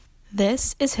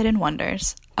This is Hidden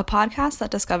Wonders, a podcast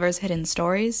that discovers hidden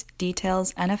stories,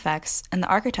 details, and effects in the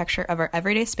architecture of our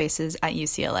everyday spaces at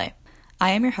UCLA. I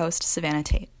am your host, Savannah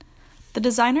Tate. The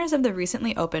designers of the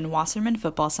recently opened Wasserman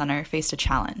Football Center faced a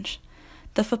challenge.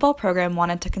 The football program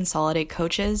wanted to consolidate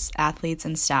coaches, athletes,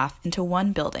 and staff into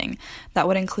one building that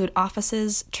would include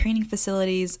offices, training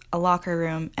facilities, a locker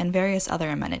room, and various other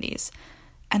amenities.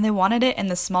 And they wanted it in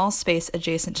the small space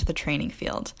adjacent to the training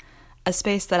field, a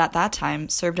space that at that time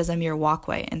served as a mere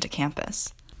walkway into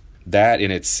campus. That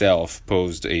in itself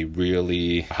posed a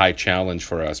really high challenge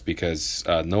for us because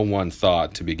no one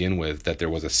thought to begin with that there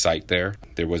was a site there.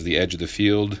 There was the edge of the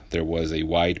field, there was a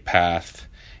wide path,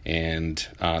 and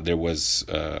there was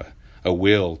a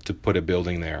will to put a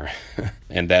building there.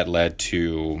 And that led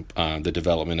to the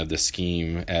development of the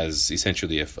scheme as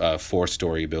essentially a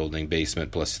 4-story building,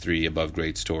 basement plus 3 above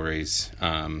grade stories.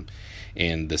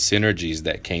 And the synergies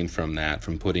that came from that,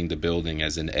 from putting the building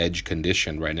as an edge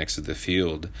condition right next to the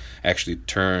field, actually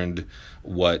turned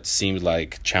what seemed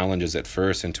like challenges at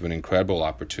first into an incredible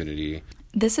opportunity.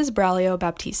 This is Braulio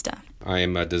Baptista. I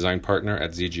am a design partner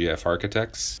at ZGF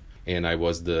Architects, and I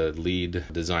was the lead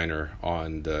designer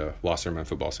on the Wasserman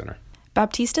Football Center.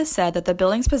 Baptista said that the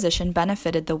building's position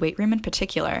benefited the weight room in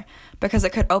particular because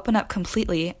it could open up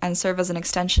completely and serve as an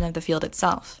extension of the field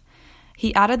itself.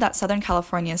 He added that Southern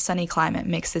California's sunny climate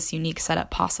makes this unique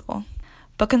setup possible.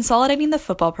 But consolidating the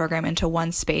football program into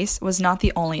one space was not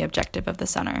the only objective of the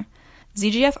center.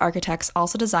 ZGF Architects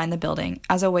also designed the building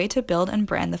as a way to build and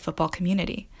brand the football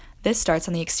community. This starts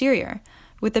on the exterior,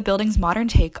 with the building's modern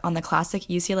take on the classic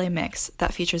UCLA mix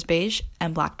that features beige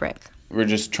and black brick. We're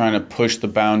just trying to push the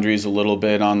boundaries a little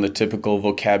bit on the typical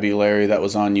vocabulary that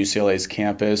was on UCLA's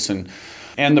campus. And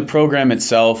the program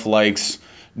itself likes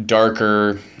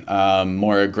darker,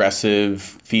 more aggressive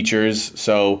features.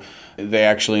 So they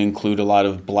actually include a lot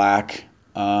of black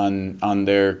on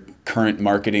their current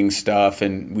marketing stuff,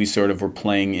 and we sort of were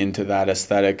playing into that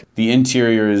aesthetic. The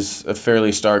interior is a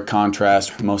fairly stark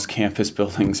contrast. Most campus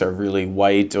buildings are really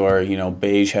white or,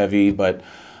 beige heavy, but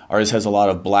ours has a lot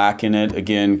of black in it,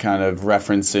 again, kind of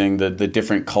referencing the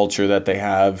different culture that they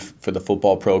have for the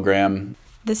football program.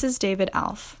 This is David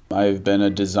Alf. I've been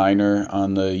a designer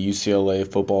on the UCLA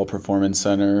Football Performance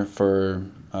Center for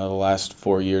the last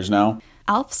 4 years now.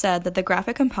 Alf said that the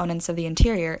graphic components of the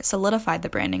interior solidified the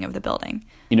branding of the building.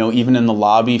 Even in the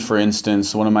lobby, for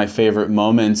instance, one of my favorite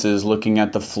moments is looking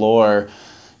at the floor.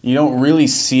 You don't really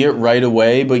see it right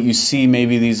away, but you see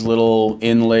maybe these little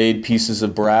inlaid pieces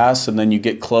of brass, and then you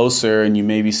get closer and you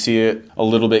maybe see it a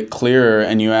little bit clearer,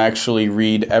 and you actually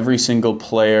read every single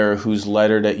player who's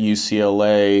lettered at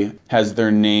UCLA has their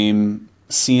name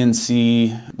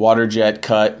CNC water jet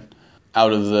cut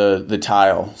out of the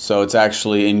tile. So it's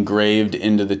actually engraved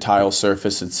into the tile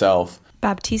surface itself.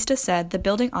 Baptista said the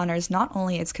building honors not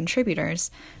only its contributors,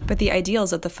 but the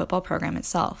ideals of the football program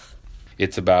itself.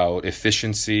 It's about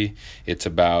efficiency, it's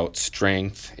about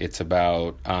strength, it's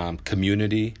about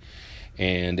community,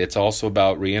 and it's also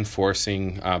about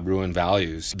reinforcing Bruin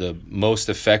values. The most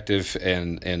effective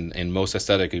and most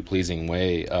aesthetically pleasing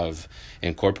way of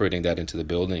incorporating that into the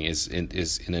building is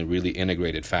in a really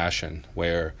integrated fashion,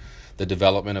 where the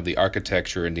development of the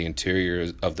architecture and the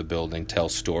interior of the building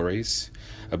tells stories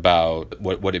about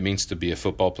what it means to be a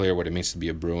football player, what it means to be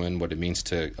a Bruin, what it means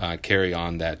to carry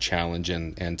on that challenge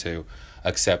and to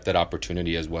accept that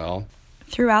opportunity as well.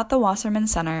 Throughout the Wasserman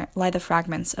Center lie the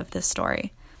fragments of this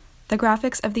story. The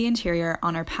graphics of the interior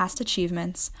honor past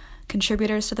achievements,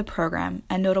 contributors to the program,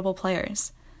 and notable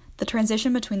players. The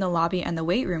transition between the lobby and the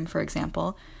weight room, for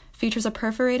example, features a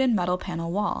perforated metal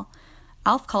panel wall.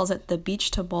 Alf calls it the beach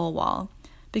to bowl wall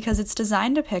because its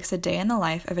design depicts a day in the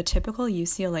life of a typical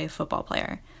UCLA football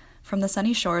player, from the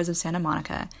sunny shores of Santa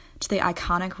Monica to the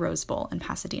iconic Rose Bowl in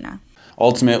Pasadena.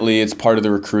 Ultimately, it's part of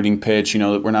the recruiting pitch.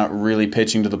 We're not really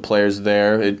pitching to the players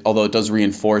there, although it does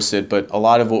reinforce it, but a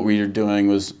lot of what we were doing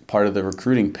was part of the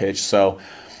recruiting pitch. So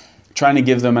trying to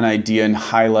give them an idea and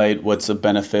highlight what's a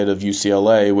benefit of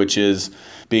UCLA, which is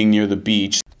being near the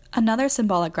beach. Another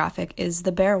symbolic graphic is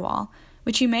the Bear Wall,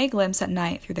 which you may glimpse at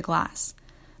night through the glass.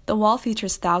 The wall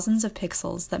features thousands of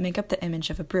pixels that make up the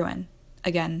image of a Bruin.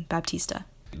 Again, Baptista.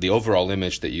 The overall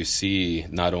image that you see,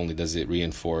 not only does it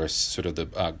reinforce sort of the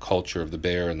culture of the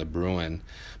bear and the Bruin,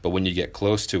 but when you get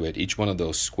close to it, each one of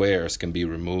those squares can be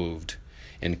removed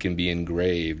and can be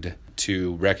engraved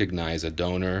to recognize a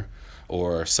donor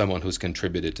or someone who's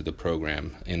contributed to the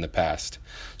program in the past.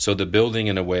 So the building,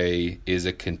 in a way, is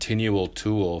a continual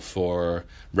tool for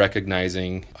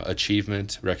recognizing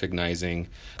achievement, recognizing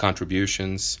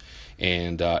contributions,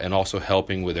 and also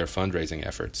helping with their fundraising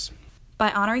efforts. By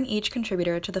honoring each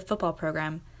contributor to the football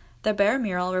program, The Bear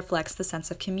mural reflects the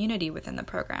sense of community within the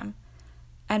program.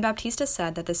 And Baptista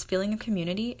said that this feeling of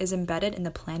community is embedded in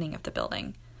the planning of the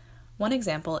building. One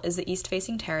example is the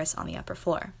east-facing terrace on the upper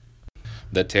floor.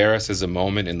 The terrace is a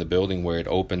moment in the building where it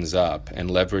opens up and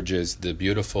leverages the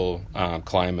beautiful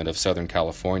climate of Southern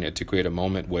California to create a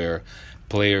moment where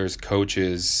players,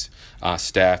 coaches,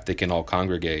 staff, they can all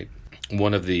congregate.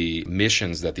 One of the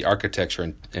missions that the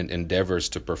architecture endeavors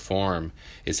to perform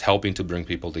is helping to bring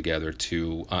people together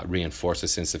to reinforce a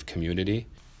sense of community.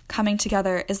 Coming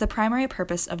together is the primary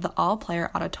purpose of the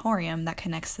all-player auditorium that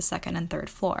connects the second and third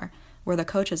floor, where the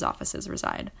coaches' offices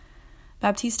reside.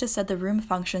 Baptista said the room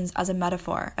functions as a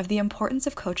metaphor of the importance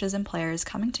of coaches and players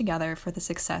coming together for the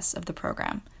success of the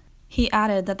program. He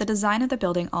added that the design of the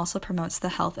building also promotes the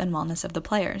health and wellness of the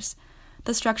players.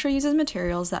 The structure uses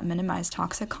materials that minimize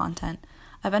toxic content,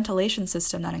 a ventilation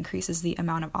system that increases the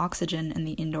amount of oxygen in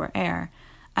the indoor air,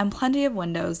 and plenty of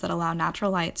windows that allow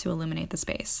natural light to illuminate the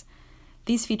space.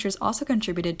 These features also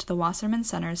contributed to the Wasserman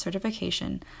Center's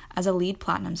certification as a LEED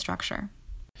Platinum structure.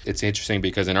 It's interesting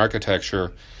because in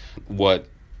architecture, what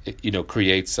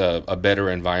creates a better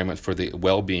environment for the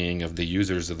well-being of the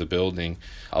users of the building,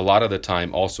 a lot of the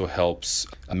time also helps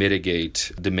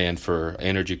mitigate demand for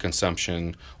energy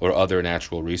consumption or other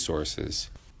natural resources.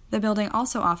 The building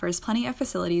also offers plenty of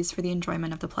facilities for the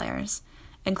enjoyment of the players,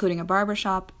 including a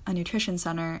barbershop, a nutrition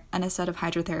center, and a set of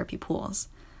hydrotherapy pools.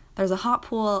 There's a hot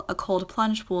pool, a cold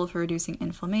plunge pool for reducing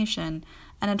inflammation,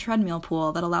 and a treadmill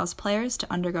pool that allows players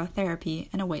to undergo therapy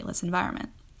in a weightless environment.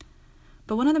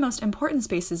 But one of the most important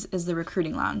spaces is the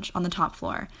recruiting lounge on the top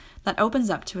floor that opens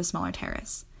up to a smaller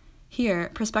terrace. Here,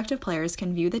 prospective players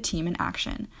can view the team in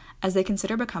action as they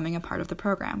consider becoming a part of the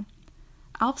program.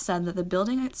 Alf said that the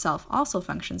building itself also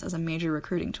functions as a major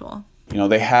recruiting tool.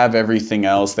 They have everything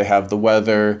else. They have the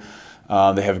weather,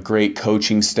 they have great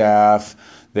coaching staff,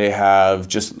 they have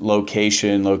just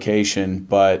location,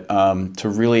 but to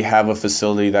really have a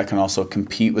facility that can also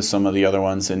compete with some of the other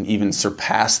ones and even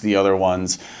surpass the other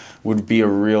ones would be a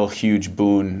real huge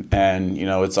boon, and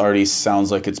it's already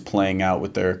sounds like it's playing out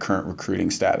with their current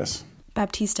recruiting status.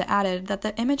 Baptista added that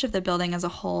the image of the building as a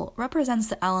whole represents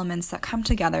the elements that come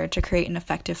together to create an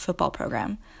effective football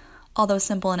program. Although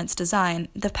simple in its design,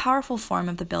 the powerful form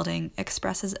of the building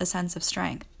expresses a sense of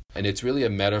strength. And it's really a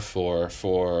metaphor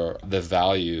for the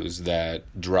values that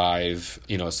drive,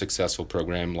 a successful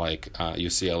program like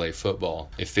UCLA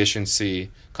football. Efficiency,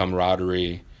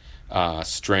 camaraderie,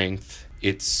 strength.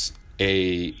 It's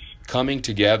a coming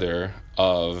together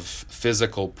of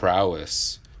physical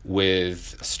prowess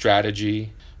with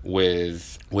strategy,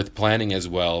 with planning as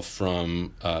well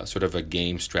from sort of a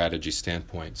game strategy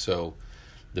standpoint. So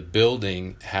the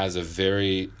building has a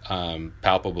very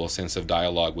palpable sense of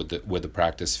dialogue with the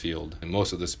practice field. And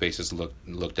most of the spaces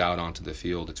looked out onto the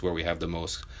field. It's where we have the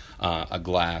most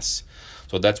glass.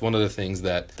 So that's one of the things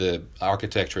that the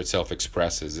architecture itself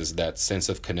expresses, is that sense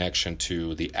of connection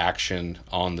to the action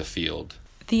on the field.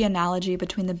 The analogy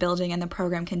between the building and the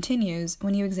program continues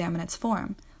when you examine its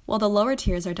form. While the lower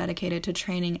tiers are dedicated to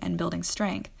training and building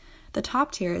strength, the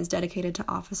top tier is dedicated to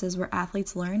offices where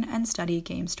athletes learn and study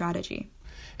game strategy.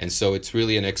 And so it's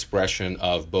really an expression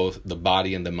of both the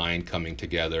body and the mind coming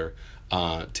together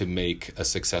to make a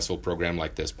successful program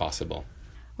like this possible.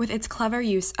 With its clever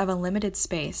use of a limited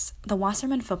space, the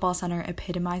Wasserman Football Center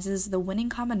epitomizes the winning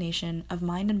combination of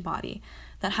mind and body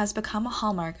that has become a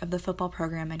hallmark of the football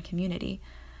program and community.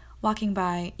 Walking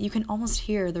by, you can almost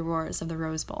hear the roars of the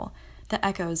Rose Bowl, the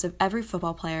echoes of every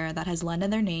football player that has lended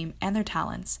their name and their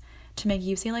talents to make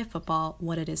UCLA football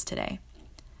what it is today.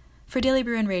 For Daily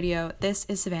Bruin Radio, this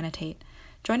is Savannah Tate.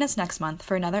 Join us next month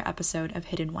for another episode of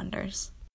Hidden Wonders.